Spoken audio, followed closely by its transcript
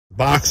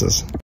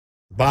boxes,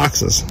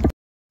 boxes,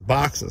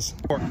 boxes.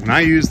 And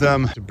I use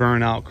them to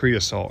burn out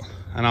creosote.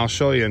 And I'll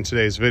show you in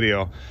today's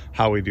video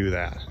how we do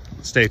that.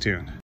 Stay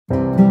tuned.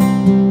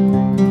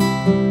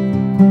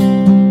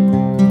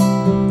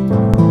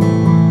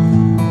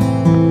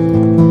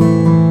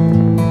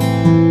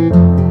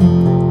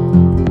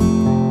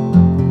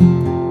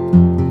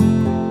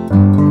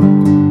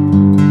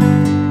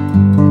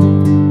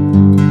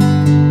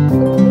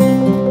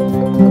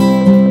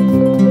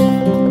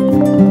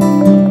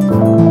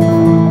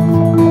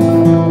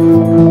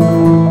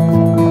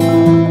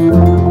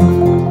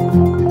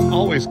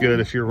 Good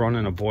if you're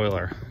running a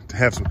boiler to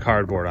have some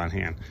cardboard on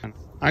hand.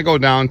 I go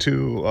down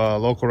to a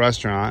local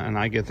restaurant and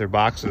I get their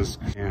boxes,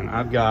 and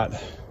I've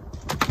got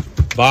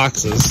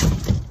boxes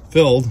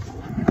filled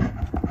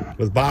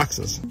with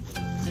boxes.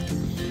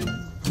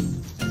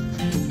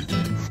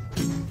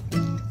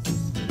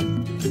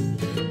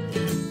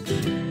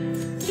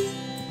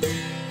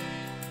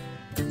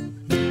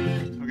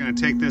 We're going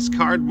to take this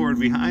cardboard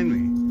behind me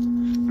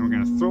and we're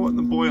going to throw it in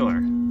the boiler,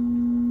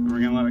 and we're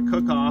going to let it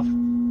cook off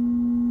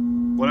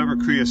whatever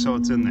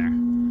creosote's in there.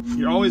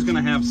 You're always going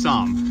to have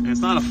some, and it's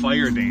not a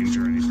fire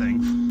danger or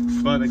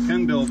anything, but it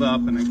can build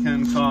up and it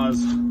can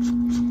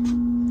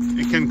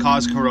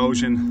cause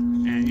corrosion,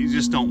 and you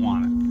just don't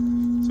want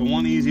it. So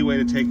one easy way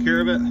to take care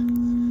of it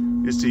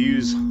is to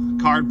use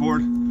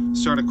cardboard.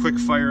 Start a quick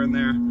fire in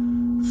there.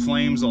 The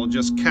flames will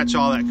just catch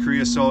all that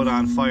creosote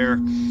on fire.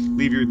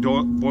 Leave your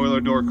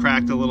boiler door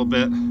cracked a little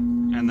bit,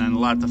 and then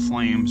let the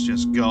flames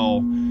just go,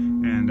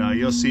 and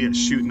you'll see it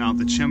shooting out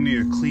the chimney,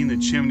 or clean the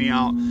chimney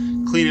out,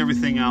 clean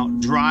everything out,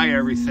 dry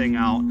everything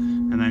out,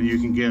 and then you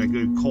can get a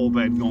good coal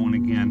bed going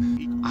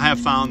again. I have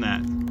found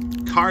that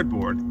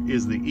cardboard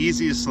is the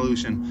easiest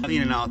solution,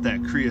 cleaning out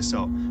that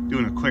creosote,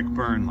 doing a quick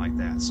burn like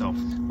that. So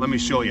let me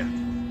show you.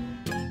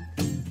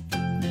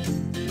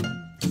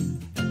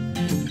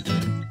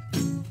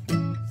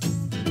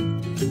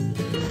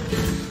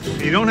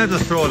 You don't have to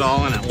throw it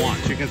all in at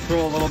once. You can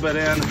throw a little bit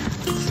in,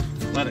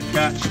 let it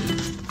catch.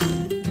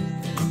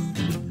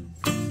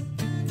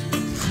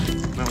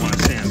 Might want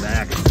to stand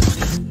back.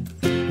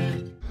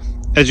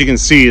 As you can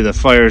see, the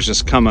fire's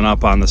just coming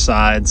up on the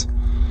sides.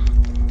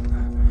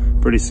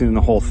 Pretty soon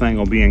the whole thing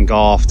will be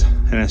engulfed,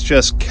 and it's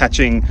just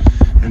catching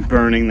and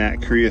burning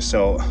that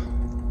creosote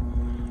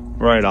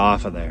right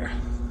off of there.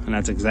 And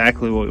that's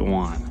exactly what we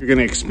want. You're going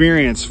to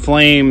experience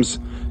flames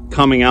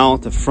coming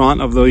out the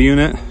front of the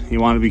unit.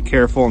 You want to be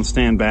careful and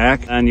stand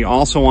back. And you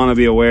also want to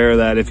be aware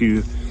that if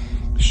you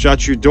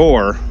shut your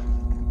door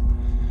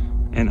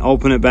and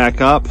open it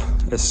back up,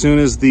 as soon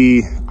as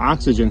the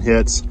oxygen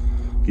hits,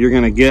 you're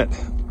going to get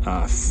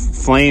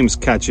flames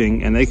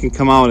catching, and they can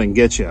come out and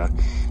get you.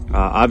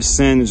 I've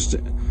singed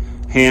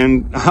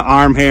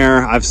arm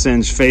hair, I've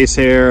singed face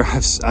hair,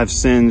 I've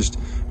singed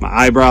my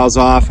eyebrows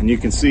off, and you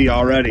can see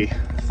already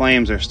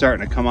flames are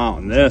starting to come out,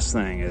 and this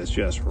thing is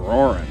just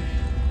roaring.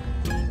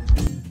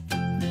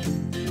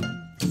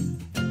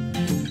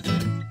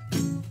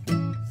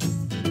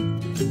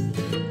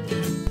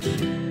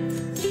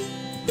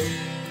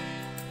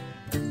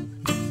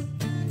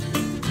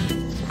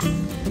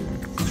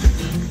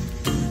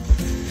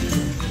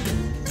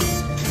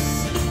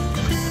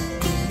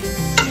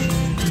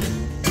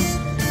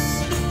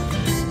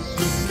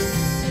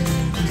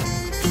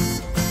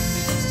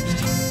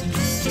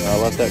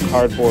 Let that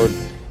cardboard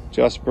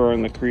just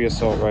burn the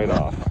creosote right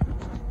off.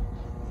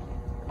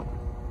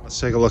 Let's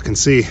take a look and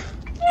see.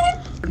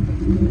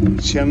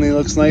 Chimney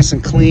looks nice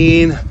and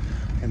clean.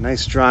 A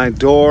nice dry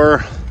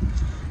door.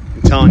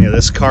 I'm telling you,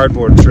 this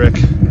cardboard trick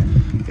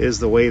is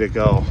the way to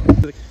go.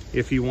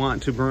 If you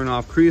want to burn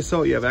off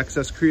creosote, you have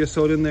excess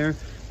creosote in there,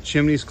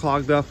 chimney's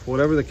clogged up,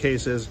 whatever the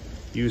case is,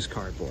 use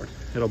cardboard.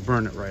 It'll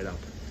burn it right up.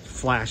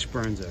 Flash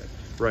burns it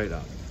right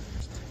up.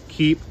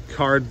 Keep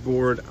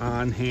cardboard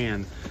on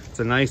hand. It's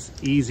a nice,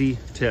 easy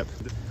tip.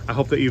 I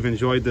hope that you've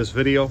enjoyed this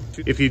video.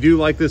 If you do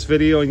like this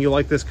video and you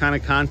like this kind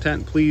of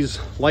content, please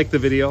like the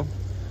video,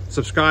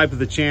 subscribe to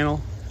the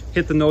channel,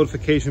 hit the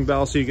notification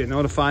bell so you get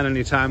notified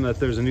anytime that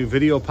there's a new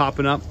video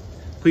popping up.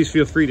 Please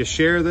feel free to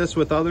share this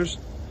with others.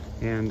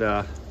 And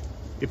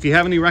if you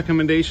have any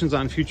recommendations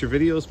on future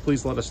videos,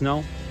 please let us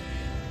know.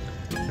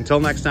 Until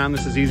next time,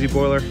 this is Easy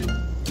Boiler.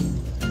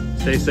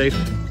 Stay safe,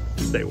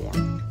 stay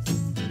warm.